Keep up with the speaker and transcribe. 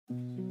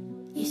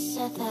You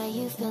said that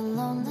you've been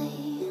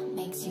lonely,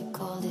 makes you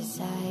cold as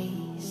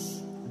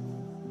ice.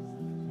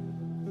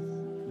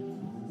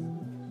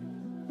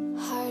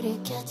 Hard to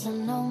get to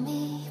know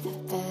me,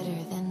 but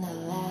better than the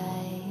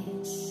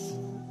lies.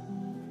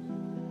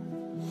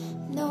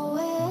 No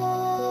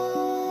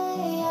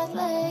way I'd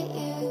let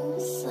you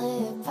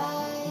slip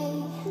by.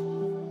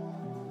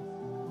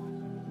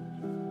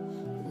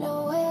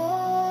 No way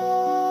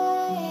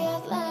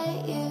I'd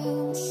let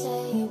you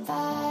say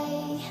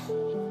bye.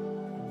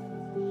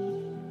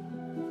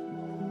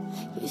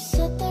 You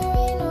said there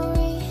ain't no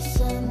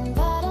reason,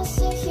 but I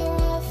sit here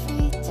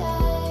every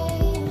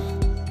day,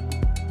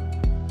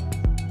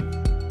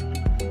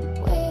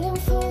 waiting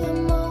for the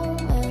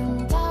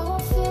moment I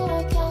won't feel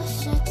like I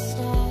should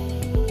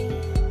stay.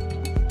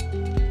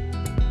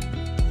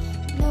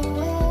 No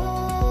way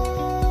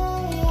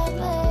I'd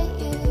let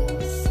you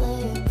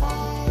slip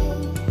by.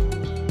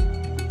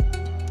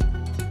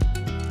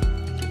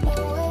 No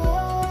way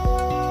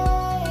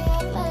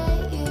I'd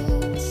let you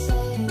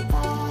say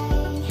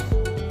bye.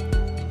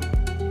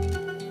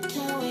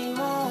 Can we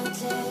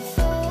watch it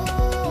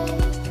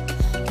fade,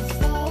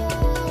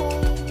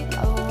 fade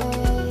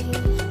away?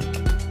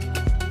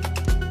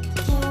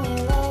 Can we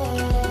let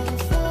it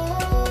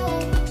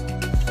fade,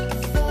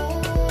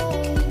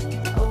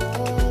 fade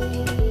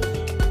away?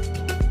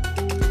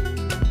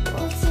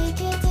 We'll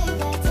take it day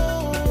by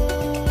day.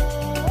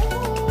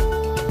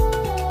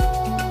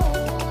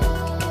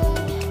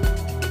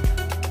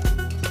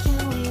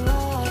 Can we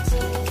watch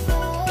it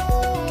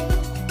fade,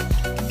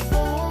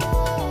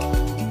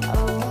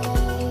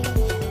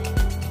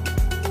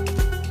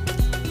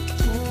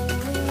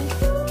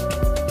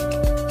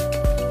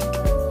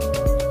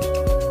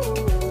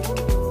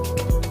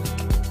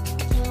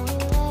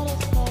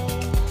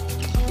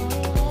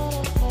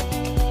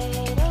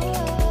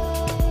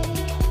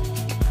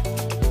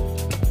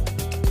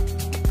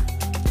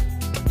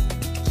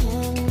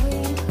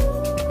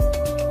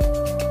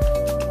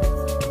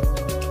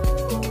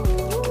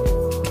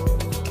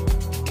 away?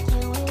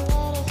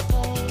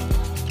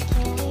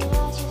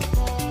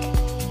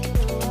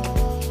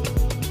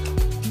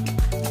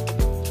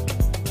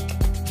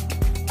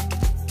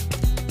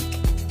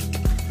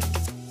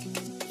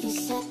 You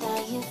said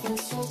that you've been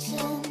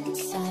searching,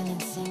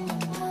 silencing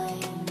your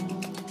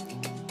mind,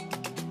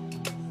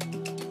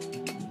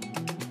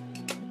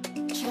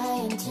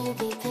 trying to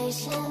be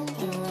patient,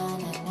 but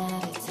running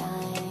out of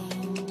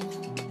time.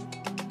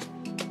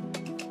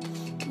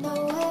 No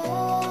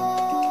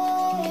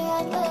way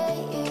I'd let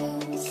you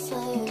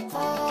slip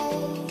by.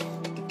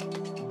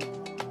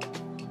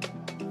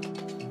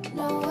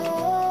 No way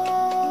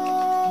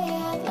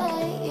I'd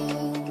let you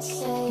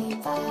say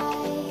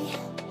bye.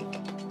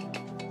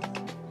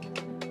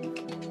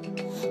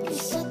 You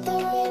said there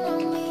ain't no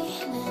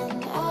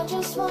meaning, I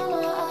just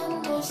wanna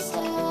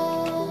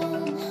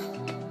understand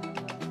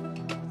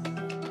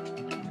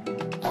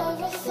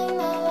everything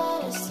that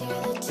led us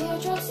here, the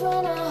teardrops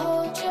when I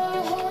hold your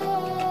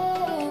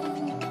hand.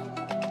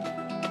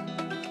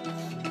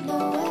 No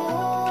way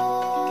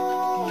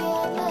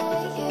I'd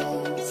let you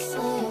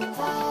slip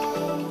by.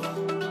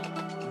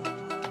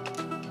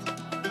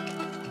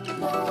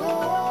 No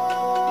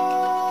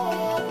way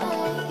I'd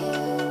let you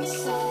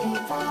say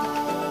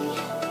bye.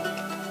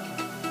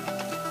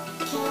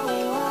 Can we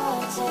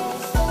watch it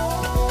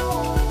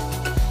fade,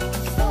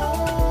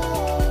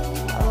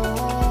 fade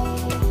away?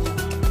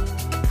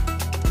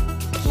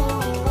 Can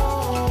we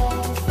let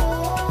it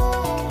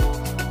fade,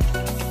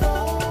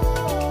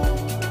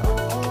 fade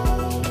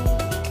away?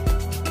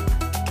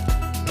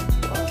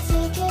 We'll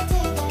take it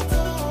day by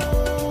day.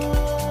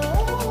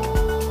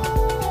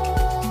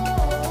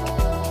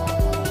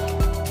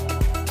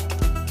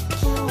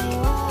 Can we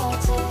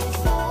watch it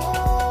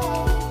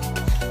fade,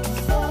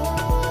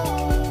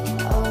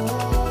 fade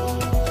away?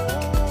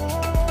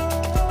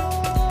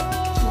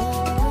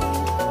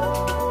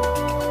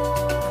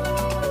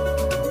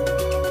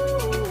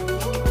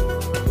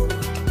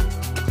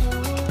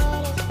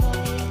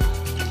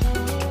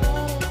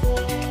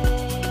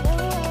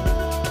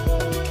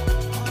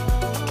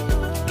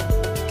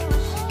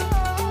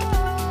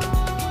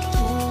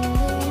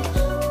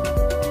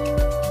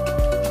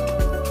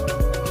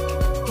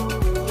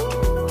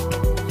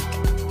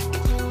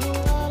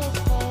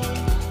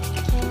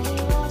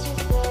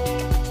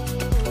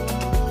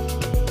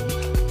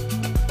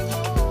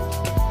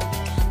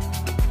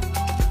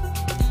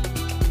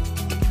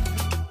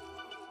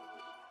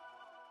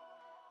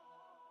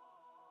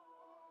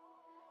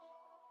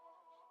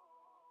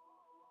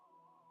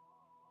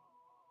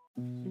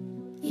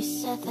 You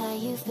said that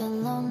you've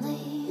been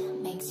lonely,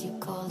 makes you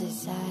cold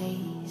as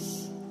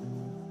ice.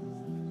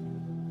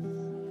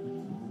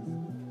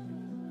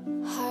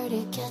 Hard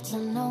to get to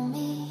know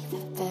me,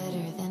 but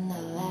better than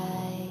the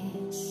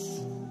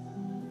lies.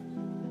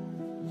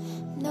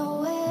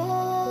 No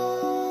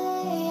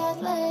way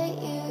I'd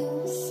let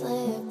you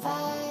slip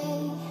by.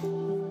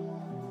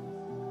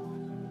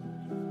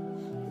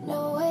 No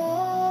way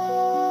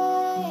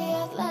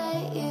I'd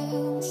let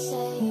you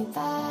say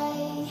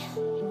bye.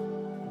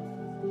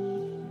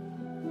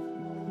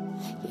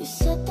 You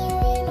said there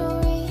ain't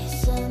no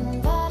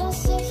reason, but I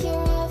sit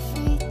here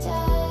every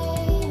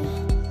day,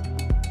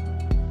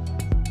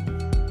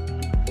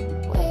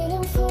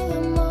 waiting for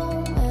the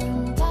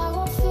moment I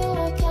won't feel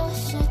like I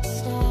should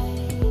stay.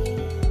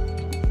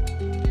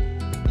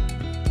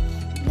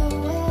 No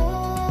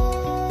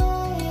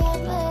way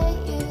I'd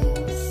let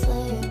you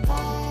slip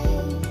by.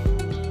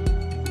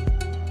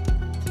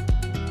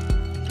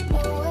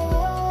 No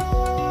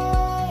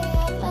way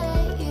I'd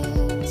let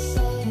you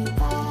say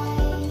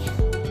bye.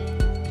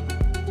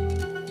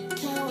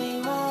 Can we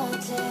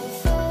watch it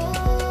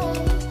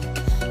fade,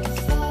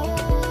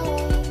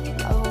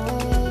 fade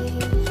away?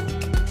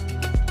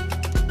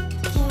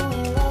 Can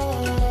we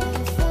let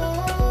it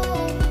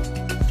fade,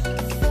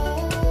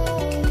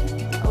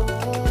 fade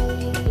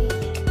away?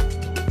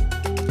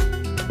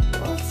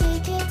 We'll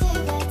take it day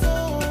by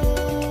day.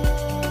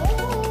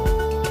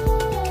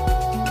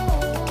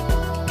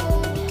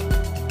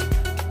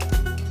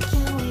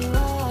 Can we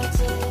watch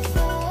it fade,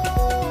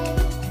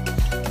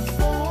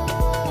 fade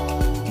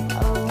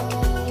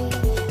away?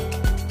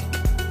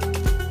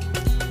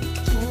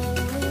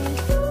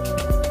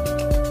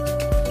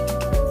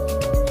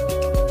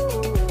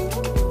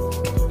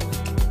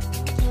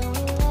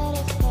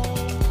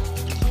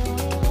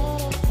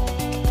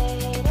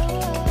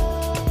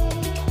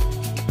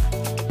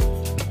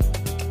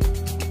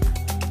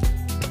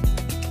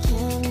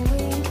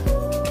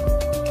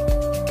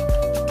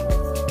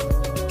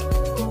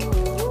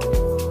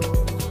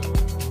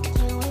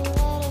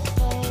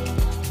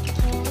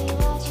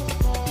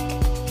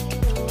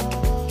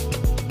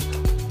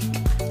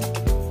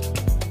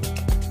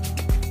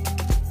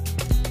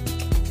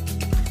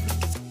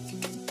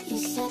 You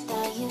said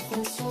that you've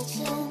been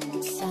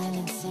searching,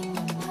 silencing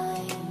my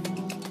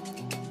mind,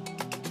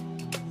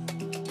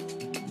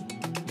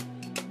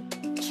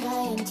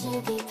 trying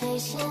to be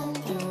patient,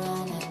 but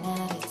running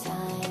out of time.